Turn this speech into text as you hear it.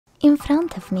In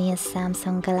front of me is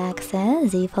Samsung Galaxy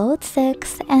Z Fold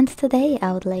 6, and today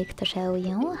I would like to show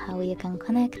you how you can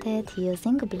connect it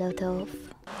using Bluetooth.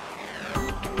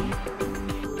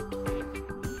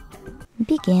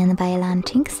 Begin by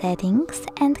launching Settings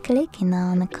and clicking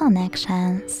on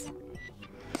Connections.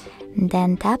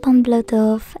 Then tap on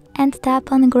Bluetooth and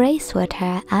tap on gray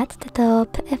switcher at the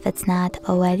top if it's not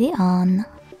already on.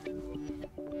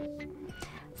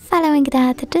 Following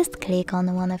that, just click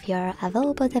on one of your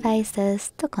available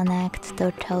devices to connect to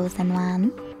the chosen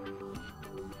one.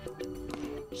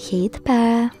 Hit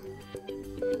pair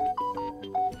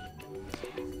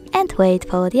and wait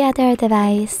for the other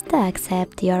device to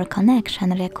accept your connection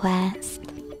request.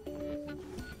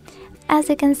 As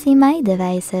you can see, my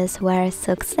devices were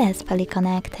successfully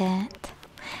connected.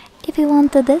 If you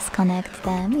want to disconnect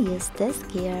them, use this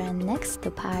gear next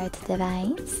to paired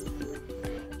device.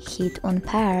 Hit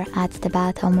Unpair at the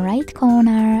bottom right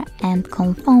corner and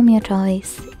confirm your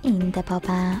choice in the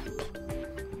pop-up.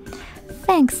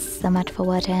 Thanks so much for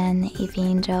watching. If you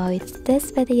enjoyed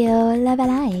this video, leave a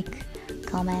like,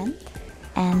 comment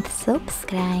and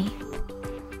subscribe.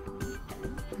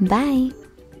 Bye!